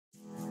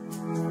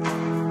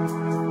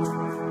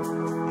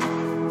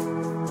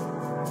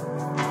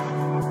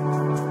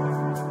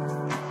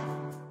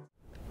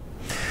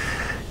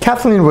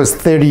Kathleen was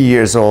 30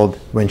 years old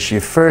when she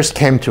first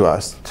came to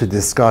us to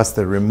discuss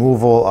the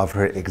removal of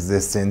her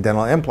existing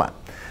dental implant,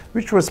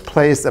 which was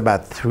placed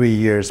about 3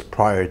 years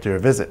prior to her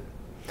visit.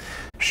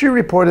 She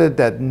reported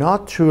that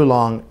not too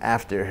long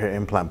after her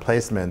implant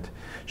placement,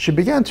 she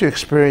began to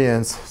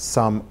experience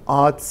some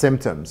odd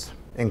symptoms,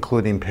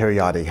 including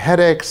periodic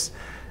headaches,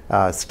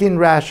 skin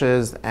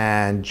rashes,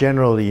 and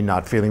generally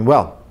not feeling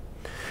well.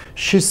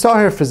 She saw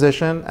her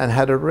physician and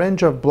had a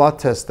range of blood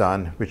tests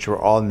done, which were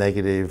all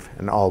negative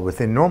and all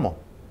within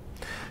normal.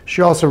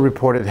 She also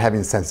reported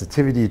having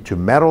sensitivity to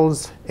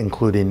metals,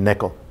 including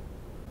nickel.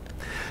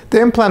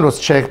 The implant was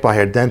checked by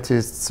her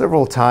dentist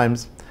several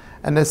times,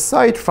 and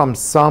aside from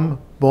some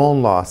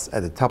bone loss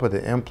at the top of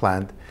the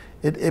implant,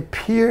 it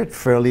appeared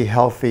fairly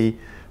healthy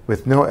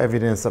with no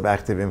evidence of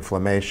active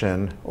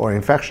inflammation or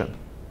infection.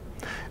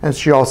 And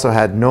she also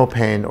had no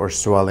pain or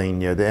swelling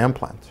near the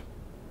implant.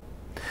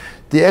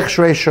 The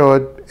X-ray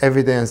showed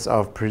evidence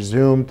of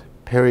presumed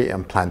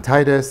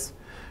peri-implantitis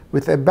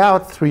with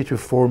about 3 to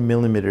 4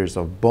 millimeters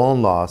of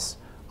bone loss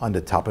on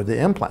the top of the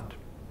implant.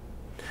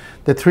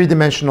 The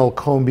three-dimensional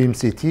cone beam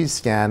CT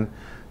scan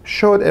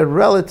showed a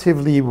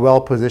relatively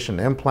well-positioned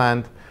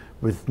implant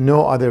with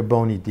no other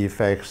bony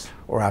defects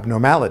or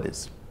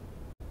abnormalities.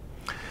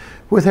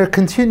 With her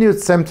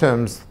continued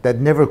symptoms that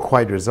never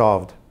quite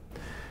resolved,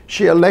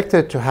 she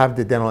elected to have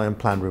the dental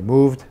implant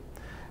removed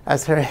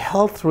as her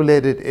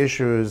health-related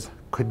issues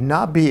could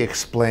not be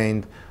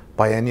explained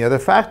by any other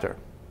factor.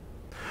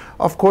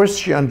 Of course,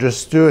 she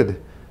understood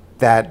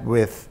that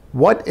with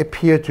what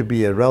appeared to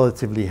be a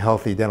relatively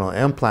healthy dental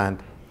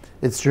implant,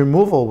 its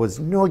removal was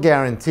no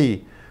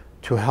guarantee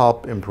to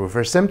help improve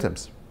her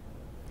symptoms.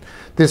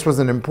 This was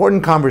an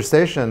important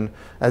conversation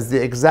as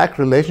the exact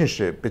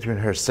relationship between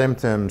her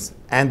symptoms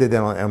and the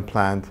dental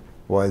implant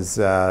was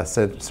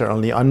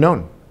certainly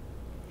unknown.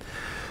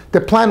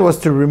 The plan was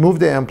to remove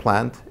the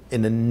implant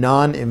in a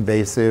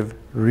non-invasive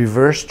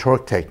reverse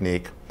torque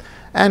technique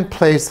and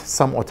place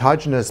some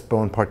autogenous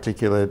bone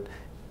particulate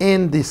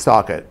in the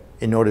socket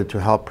in order to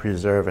help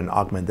preserve and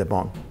augment the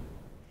bone.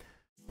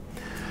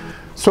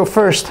 So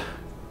first,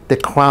 the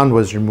crown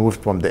was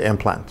removed from the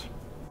implant.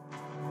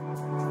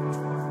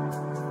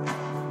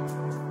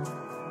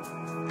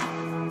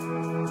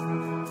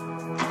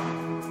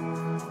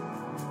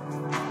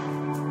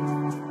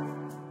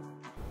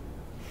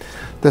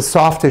 The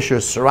soft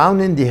tissue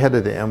surrounding the head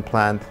of the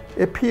implant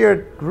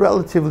appeared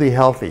relatively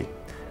healthy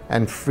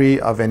and free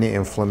of any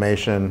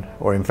inflammation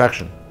or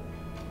infection.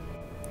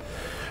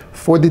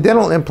 For the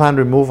dental implant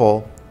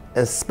removal,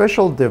 a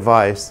special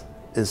device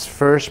is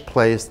first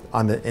placed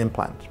on the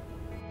implant.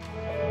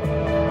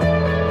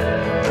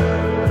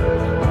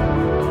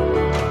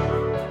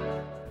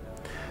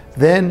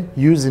 Then,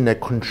 using a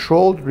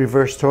controlled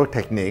reverse torque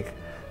technique,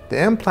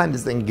 the implant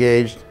is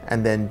engaged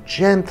and then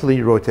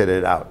gently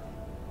rotated out.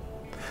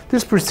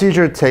 This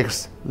procedure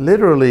takes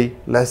literally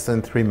less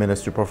than 3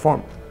 minutes to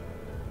perform.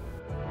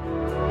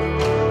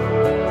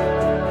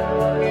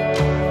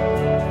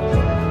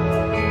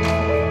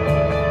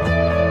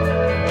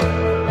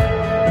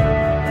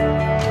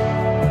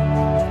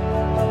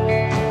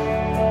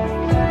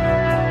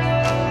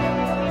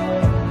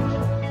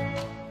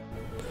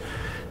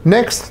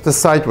 Next, the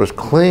site was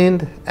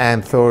cleaned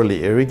and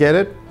thoroughly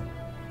irrigated.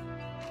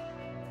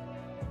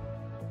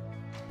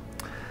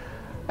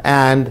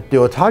 And the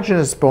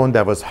autogenous bone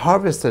that was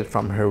harvested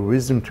from her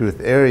wisdom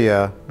tooth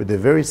area with a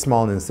very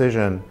small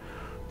incision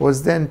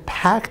was then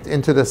packed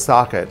into the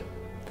socket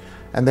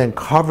and then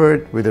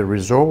covered with a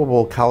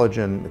resorbable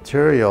collagen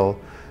material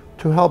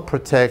to help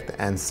protect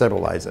and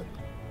stabilize it.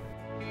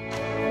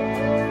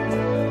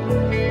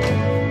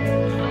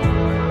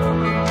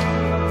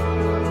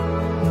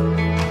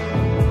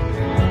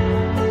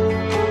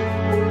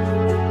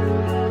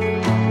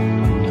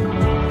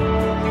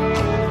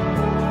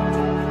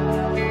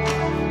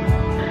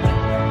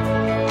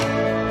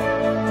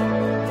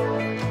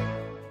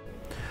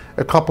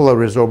 A couple of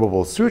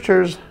resorbable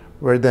sutures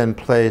were then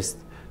placed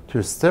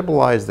to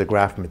stabilize the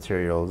graft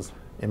materials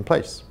in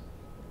place.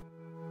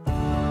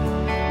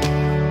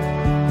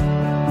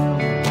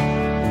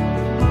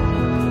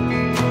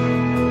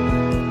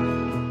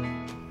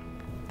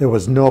 There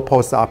was no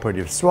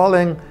post-operative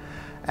swelling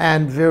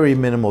and very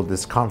minimal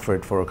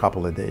discomfort for a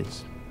couple of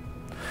days.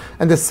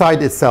 And the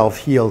site itself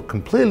healed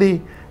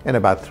completely in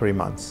about 3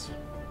 months.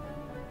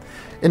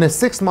 In a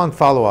 6-month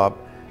follow-up,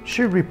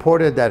 she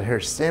reported that her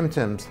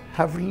symptoms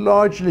have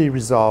largely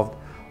resolved,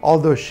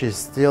 although she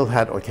still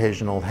had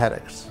occasional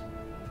headaches.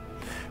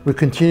 We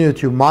continue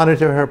to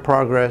monitor her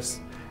progress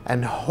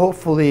and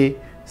hopefully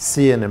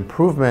see an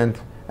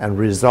improvement and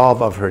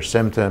resolve of her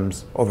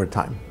symptoms over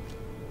time.